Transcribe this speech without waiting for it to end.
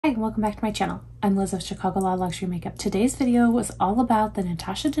Hi, welcome back to my channel. I'm Liz of Chicago Law Luxury Makeup. Today's video was all about the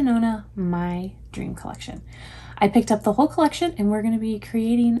Natasha Denona My Dream Collection. I picked up the whole collection and we're going to be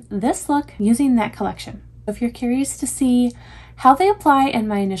creating this look using that collection. If you're curious to see how they apply and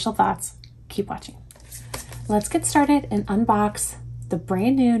my initial thoughts, keep watching. Let's get started and unbox the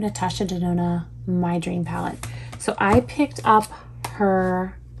brand new Natasha Denona My Dream palette. So I picked up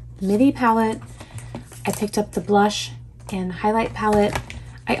her midi palette. I picked up the blush and highlight palette.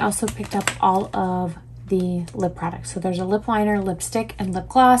 I also picked up all of the lip products. So there's a lip liner, lipstick, and lip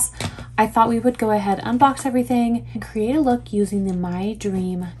gloss. I thought we would go ahead, unbox everything, and create a look using the My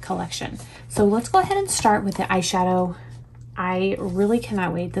Dream collection. So let's go ahead and start with the eyeshadow. I really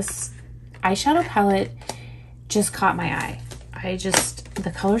cannot wait. This eyeshadow palette just caught my eye.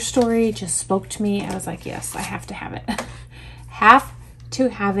 The color story just spoke to me. I was like, yes, I have to have it. Have to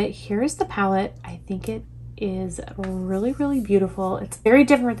have it. Here's the palette. I think it is really, really beautiful. It's very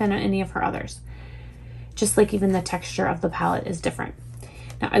different than any of her others. Just like even the texture of the palette is different.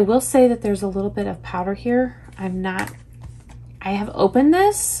 Now, I will say that there's a little bit of powder here. I have opened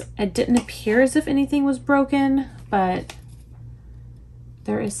this. It didn't appear as if anything was broken, but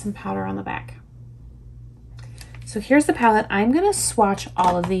there is some powder on the back. So here's the palette. I'm gonna swatch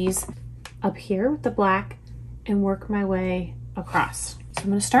all of these up here with the black and work my way across. So I'm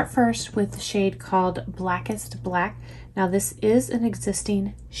going to start first with the shade called Blackest Black. Now this is an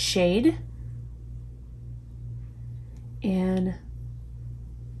existing shade, and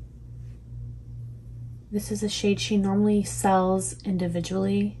this is a shade she normally sells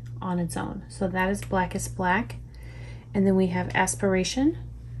individually on its own. So that is Blackest Black. And then we have Aspiration,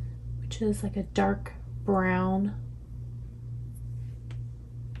 which is like a dark brown.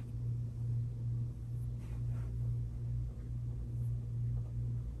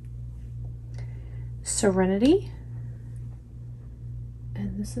 Serenity,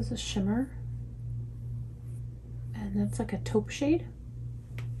 and this is a shimmer, and that's like a taupe shade.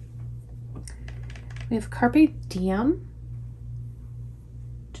 We have Carpe Diem,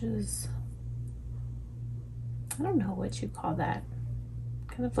 which is, I don't know what you call that,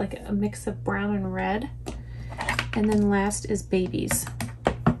 kind of like a mix of brown and red. And then last is Babies,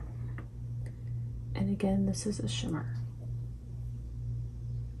 and again this is a shimmer.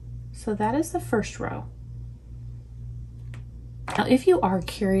 So that is the first row. Now, if you are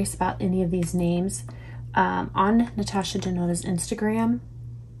curious about any of these names, on Natasha Denona's Instagram,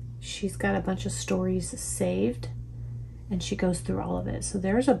 she's got a bunch of stories saved and she goes through all of it. So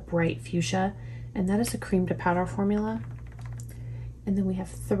there's a bright fuchsia, and that is a cream to powder formula. And then we have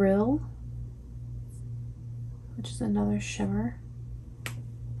Thrill, which is another shimmer.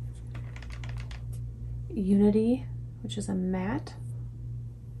 Unity, which is a matte.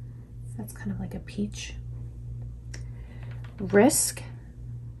 That's kind of like a peach. Risk,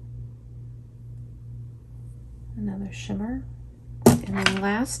 another shimmer. And then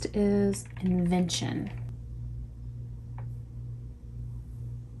last is Invention.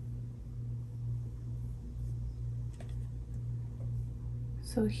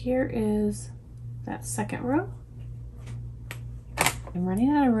 So here is that second row. I'm running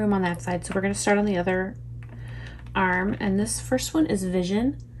out of room on that side, so we're going to start on the other arm. And this first one is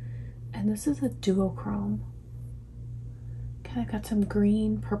Vision. And this is a duochrome. Kind of got some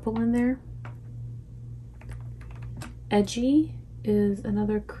green, purple in there. Edgy is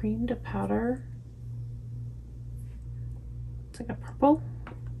another cream to powder. It's like a purple.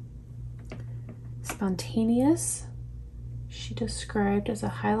 Spontaneous, she described as a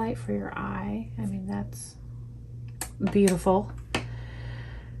highlight for your eye. I mean, that's beautiful.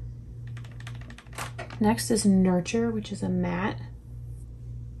 Next is Nurture, which is a matte.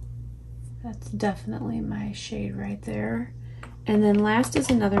 That's definitely my shade right there. And then last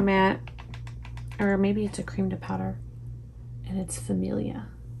is another matte, or maybe it's a cream to powder, and it's Familia.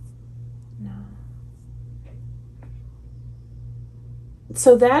 No.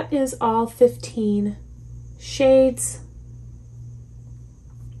 So that is all 15 shades.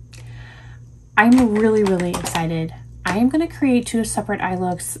 I'm really, really excited. I am going to create 2 separate eye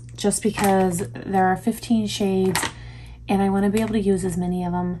looks just because there are 15 shades and I want to be able to use as many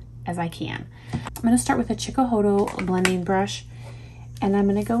of them as I can. I'm going to start with a ChicagolawLuxuryMakeUp blending brush, and I'm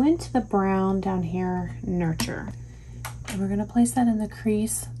going to go into the brown down here, Nurture, and we're going to place that in the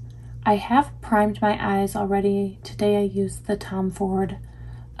crease. I have primed my eyes already. Today I used the Tom Ford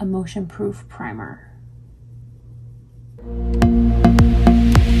Emotion Proof Primer.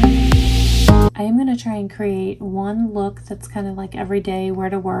 I am going to try and create one look that's kind of like everyday wear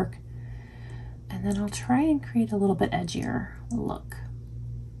to work, and then I'll try and create a little bit edgier look.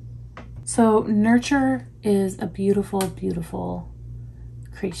 So Nurture is a beautiful, beautiful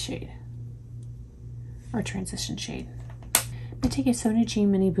crease shade or transition shade. I'm going to take a Soda G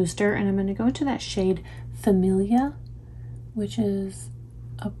Mini Booster and I'm going to go into that shade Familia, which is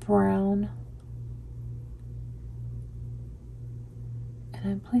a brown.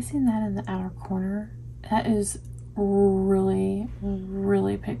 And I'm placing that in the outer corner. That is really,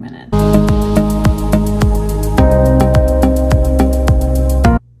 really pigmented.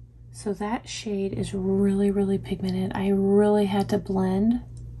 So that shade is really, really pigmented. I really had to blend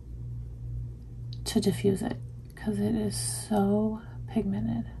to diffuse it because it is so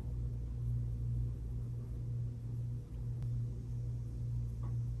pigmented.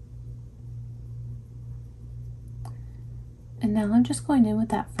 And now I'm just going in with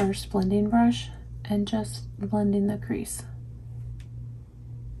that first blending brush and just blending the crease.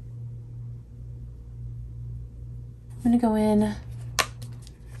 I'm going to go in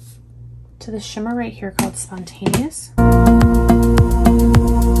to the shimmer right here called Spontaneous.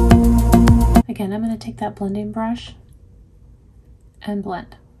 Again, I'm going to take that blending brush and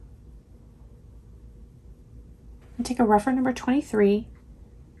blend. And take a rougher number 23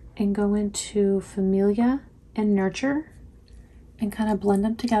 and go into Familia and Nurture and kind of blend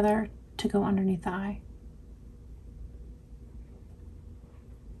them together to go underneath the eye.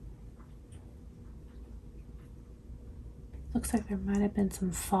 Looks like there might have been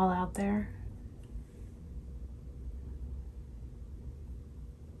some fallout there.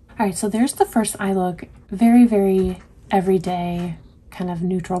 All right, so there's the first eye look. Very, very everyday, kind of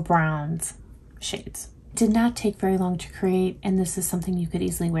neutral browns shades. Did not take very long to create, and this is something you could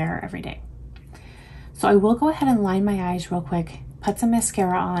easily wear every day. So I will go ahead and line my eyes real quick, put some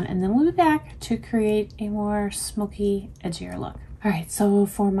mascara on, and then we'll be back to create a more smoky, edgier look. All right, so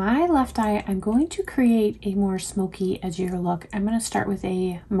for my left eye, I'm going to create a more smoky, edgier look. I'm going to start with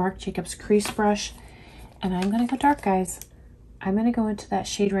a Marc Jacobs crease brush, and I'm going to go dark, guys. I'm going to go into that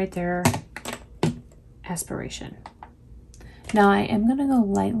shade right there, Aspiration. Now I am going to go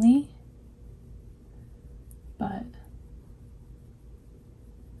lightly, but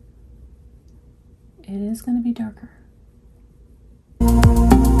it is going to be darker.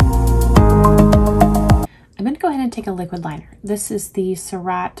 I'm going to go ahead and take a liquid liner. This is the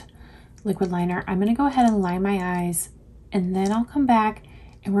Surratt liquid liner. I'm going to go ahead and line my eyes, and then I'll come back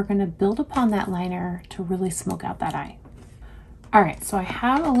and we're going to build upon that liner to really smoke out that eye. All right, so I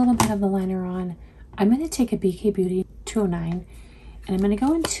have a little bit of the liner on. I'm going to take a BK Beauty 209 and I'm going to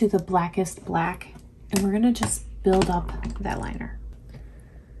go into the blackest black and we're going to just build up that liner.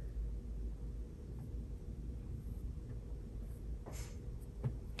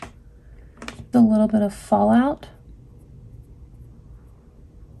 A little bit of fallout.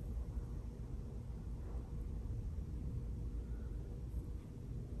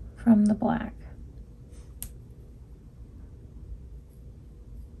 From the black.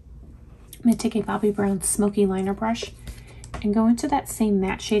 I'm going to take a Bobbi Brown smoky liner brush and go into that same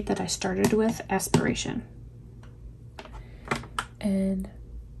matte shade that I started with, Aspiration. And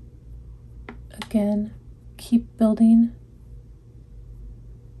again, keep building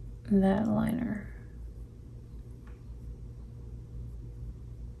that liner.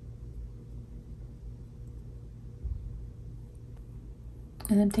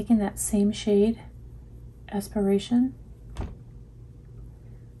 And I'm taking that same shade, Aspiration,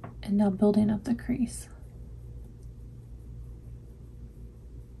 and now building up the crease.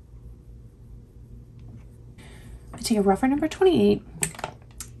 I take a rougher number 28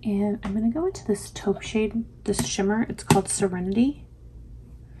 and I'm going to go into this taupe shade, this shimmer. It's called Serenity.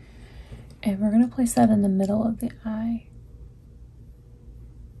 And we're going to place that in the middle of the eye.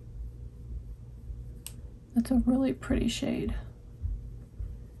 That's a really pretty shade.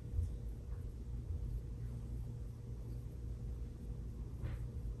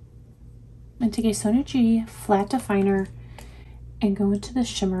 And take a Soda G flat definer and go into the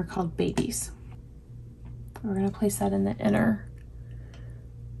shimmer called Babies. We're going to place that in the inner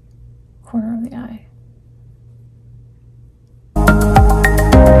corner of the eye.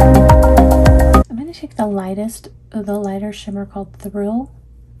 I'm going to take the lighter shimmer called Thrill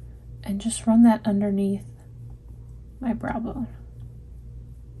and just run that underneath my brow bone.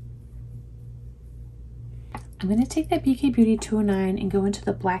 I'm going to take that BK Beauty 209 and go into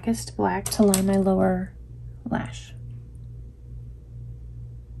the blackest black to line my lower lash.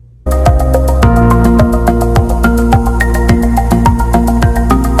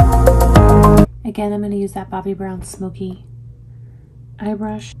 Again, I'm going to use that Bobbi Brown smoky eye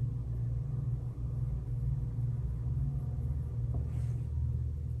brush.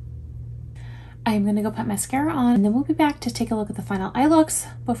 I'm going to go put mascara on and then we'll be back to take a look at the final eye looks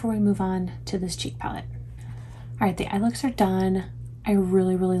before we move on to this cheek palette. All right, the eye looks are done. I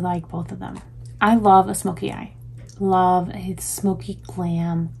really, really like both of them. I love a smoky eye. Love a smoky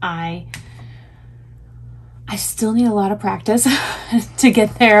glam eye. I still need a lot of practice to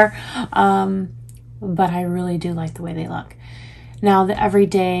get there, but I really do like the way they look. Now, the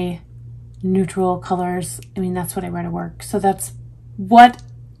everyday neutral colors, I mean, that's what I wear to work. So that's what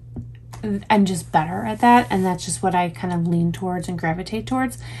I'm just better at that. And that's just what I kind of lean towards and gravitate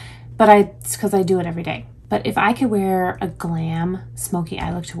towards. But it's because I do it every day. But if I could wear a glam smoky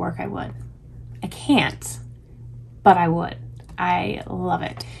eye look to work, I would. I can't, but I would. I love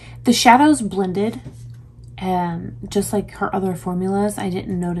it. The shadows blended, just like her other formulas. I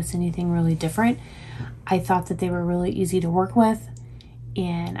didn't notice anything really different. I thought that they were really easy to work with,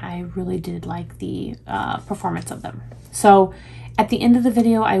 and I really did like the performance of them. So at the end of the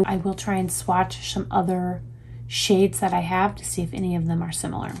video, I will try and swatch some other shades that I have to see if any of them are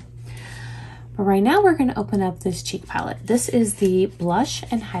similar. But right now we're going to open up this cheek palette. This is the blush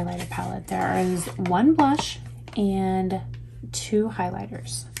and highlighter palette. There is one blush and two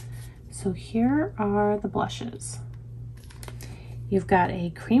highlighters. So here are the blushes. You've got a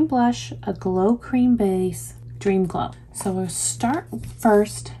cream blush, a glow cream base, Dream Glow. So we'll start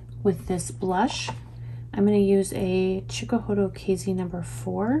first with this blush. I'm going to use a ChicagolawLuxuryMakeUp KZ number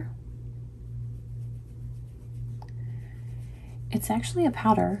 4. It's actually a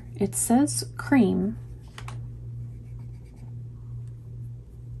powder. It says cream,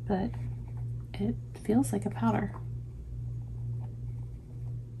 but it feels like a powder.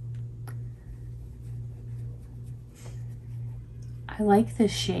 I like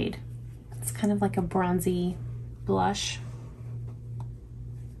this shade. It's kind of like a bronzy blush.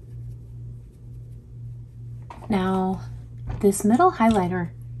 Now, this middle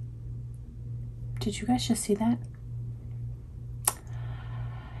highlighter, did you guys just see that?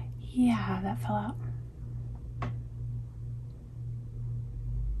 Yeah, that fell out.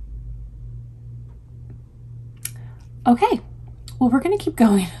 Okay, well, we're gonna keep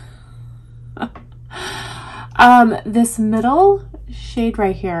going. This middle shade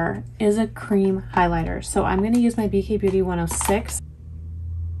right here is a cream highlighter. So I'm gonna use my BK Beauty 106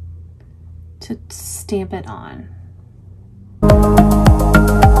 to stamp it on.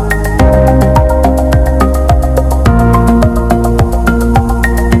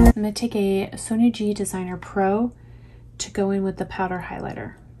 I'm going to take a Sonia G Designer Pro to go in with the powder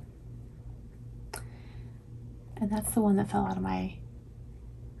highlighter. And that's the one that fell out of my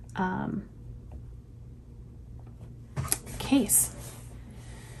case.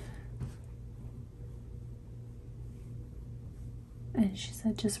 And she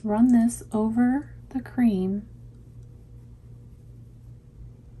said, just run this over the cream.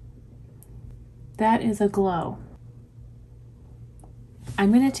 That is a glow.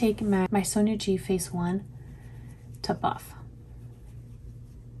 I'm going to take my Sonia G Face 1 to buff.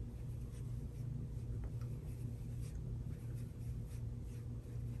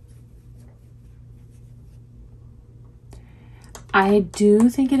 I do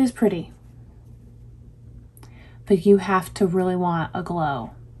think it is pretty, but you have to really want a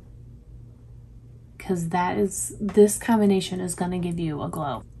glow, because this combination is going to give you a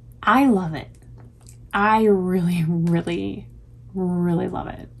glow. I love it. I really, really, really love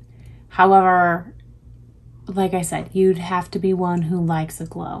it. However, like I said, you'd have to be one who likes a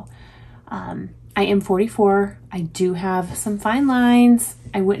glow. I am 44. I do have some fine lines.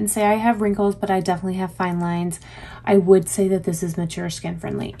 I wouldn't say I have wrinkles, but I definitely have fine lines. I would say that this is mature skin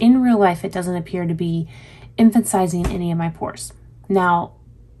friendly. In real life, it doesn't appear to be emphasizing any of my pores. Now,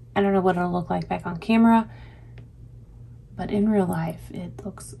 I don't know what it'll look like back on camera, but in real life, it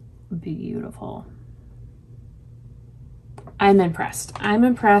looks beautiful. I'm impressed. I'm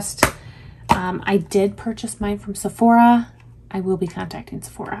impressed. I did purchase mine from Sephora. I will be contacting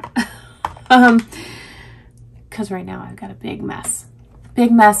Sephora. Because right now I've got a big mess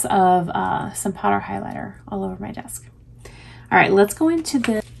of some powder highlighter all over my desk. All right, let's go into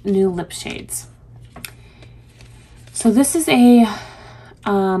the new lip shades. So this is a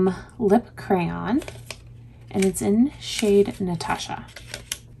lip crayon, and it's in shade Natasha.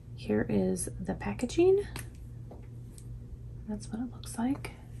 Here is the packaging. That's what it looks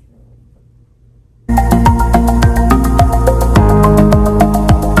like.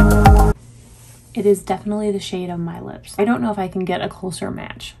 It is definitely the shade of my lips. I don't know if I can get a closer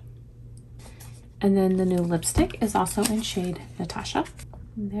match. And then the new lipstick is also in shade Natasha.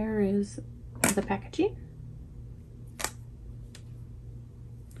 There is the packaging.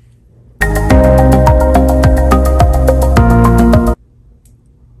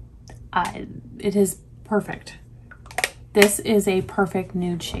 It is perfect. This is a perfect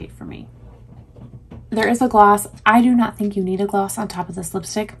nude shade for me. There is a gloss. I do not think you need a gloss on top of this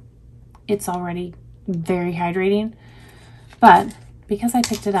lipstick. It's already very hydrating, but because I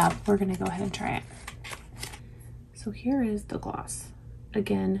picked it up, we're gonna go ahead and try it. So here is the gloss.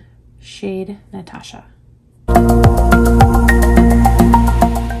 Again, shade Natasha.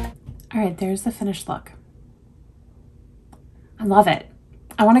 All right, there's the finished look. I love it.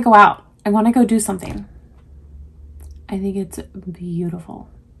 I want to go out. I want to go do something. I think it's beautiful.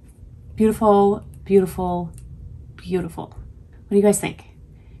 Beautiful, beautiful, beautiful. What do you guys think?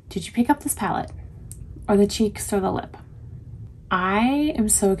 Did you pick up this palette or the cheeks or the lip? I am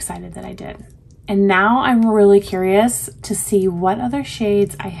so excited that I did. And now I'm really curious to see what other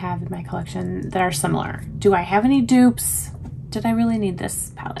shades I have in my collection that are similar. Do I have any dupes? Did I really need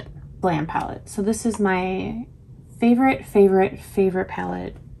this palette? Glam palette. So this is my favorite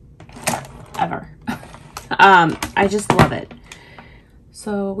palette ever. I just love it.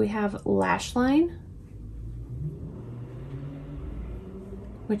 So we have Lash Line,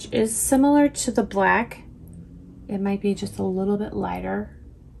 which is similar to the black. It might be just a little bit lighter.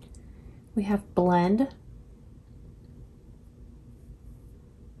 We have Blend,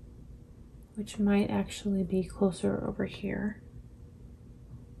 which might actually be closer over here.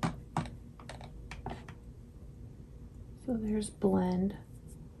 So there's Blend.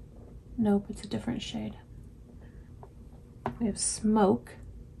 Nope, it's a different shade. We have Smoke.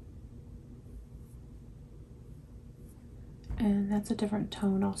 And that's a different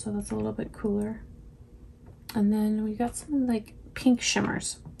tone also, that's a little bit cooler. And then we got some like pink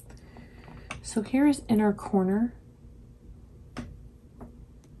shimmers. So here is Inner Corner.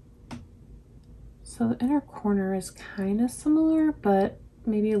 So the Inner Corner is kind of similar, but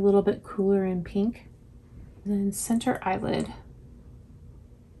maybe a little bit cooler in pink. And then Center Eyelid.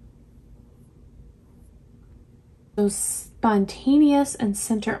 So Spontaneous and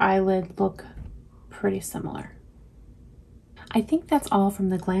Center Eyelid look pretty similar. I think that's all from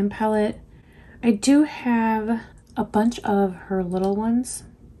the Glam palette. I do have a bunch of her little ones.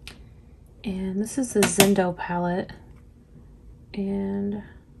 And this is the Zendo palette and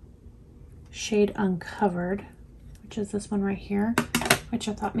shade Uncovered, which is this one right here, which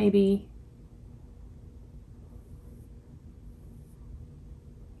I thought maybe,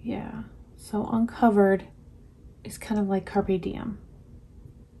 yeah. So Uncovered is kind of like Carpe Diem.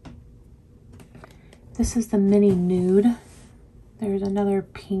 This is the Mini Nude. There's another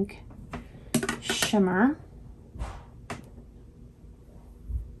pink shimmer.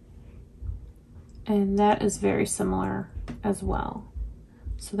 And that is very similar as well.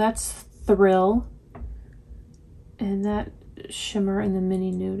 So that's Thrill. And that shimmer in the Mini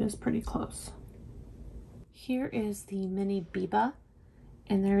Nude is pretty close. Here is the Mini Biba.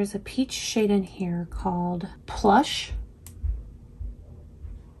 And there is a peach shade in here called Plush.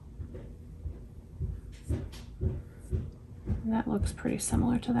 And that looks pretty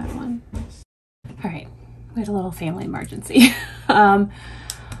similar to that one. All right, we had a little family emergency.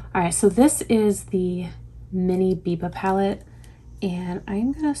 All right, so this is the Mini Biba palette, and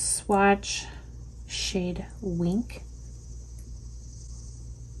I'm gonna swatch shade Wink.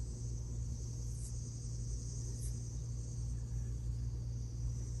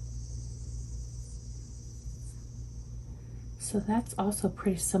 So that's also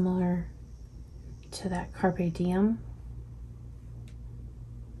pretty similar to that Carpe Diem.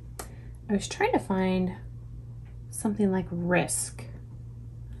 I was trying to find something like Risk.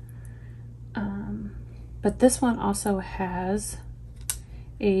 But this one also has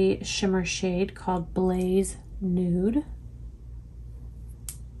a shimmer shade called Blaze Nude.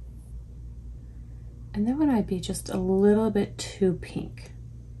 And that one might be just a little bit too pink.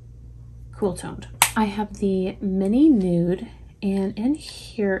 Cool toned. I have the Mini Nude, and in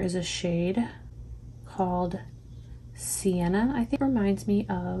here is a shade called Sienna. I think it reminds me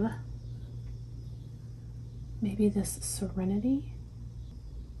of maybe this Serenity.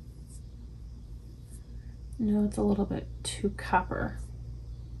 No, it's a little bit too copper.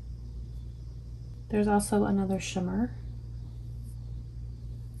 There's also another shimmer.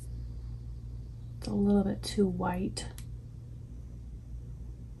 It's a little bit too white.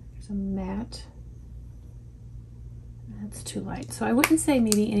 There's a matte. That's too light. So I wouldn't say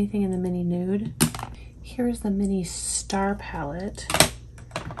maybe anything in the Mini Nude. Here's the Mini Star palette.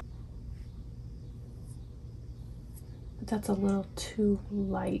 But that's a little too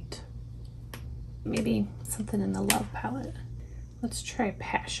light. Maybe something in the Love palette. Let's try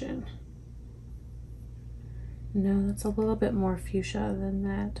Passion. No, that's a little bit more fuchsia than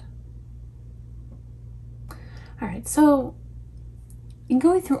that. All right, so in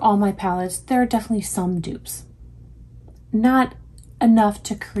going through all my palettes, there are definitely some dupes. Not enough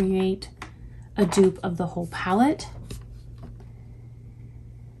to create a dupe of the whole palette.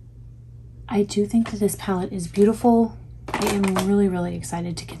 I do think that this palette is beautiful. I am really, really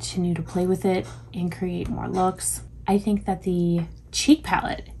excited to continue to play with it and create more looks. I think that the cheek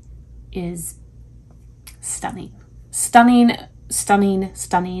palette is stunning. Stunning, stunning,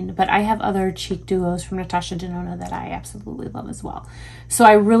 stunning. But I have other cheek duos from Natasha Denona that I absolutely love as well. So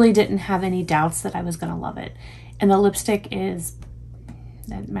I really didn't have any doubts that I was going to love it. And the lipstick is,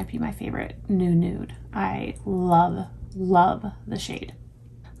 that might be my favorite, nude. I love, love the shade.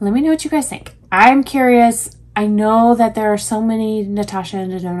 Let me know what you guys think. I'm curious. I know that there are so many Natasha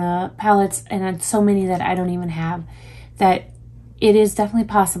Denona palettes and so many that I don't even have, that it is definitely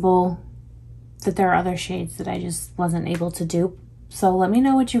possible that there are other shades that I just wasn't able to dupe. So let me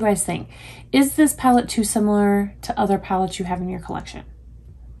know what you guys think. Is this palette too similar to other palettes you have in your collection?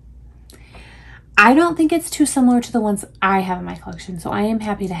 I don't think it's too similar to the ones I have in my collection, so I am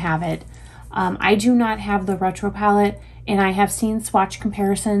happy to have it. I do not have the retro palette, and I have seen swatch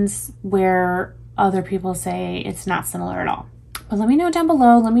comparisons where other people say it's not similar at all. But let me know down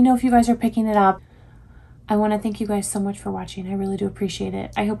below. Let me know if you guys are picking it up. I want to thank you guys so much for watching. I really do appreciate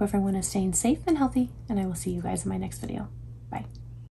it. I hope everyone is staying safe and healthy, and I will see you guys in my next video. Bye.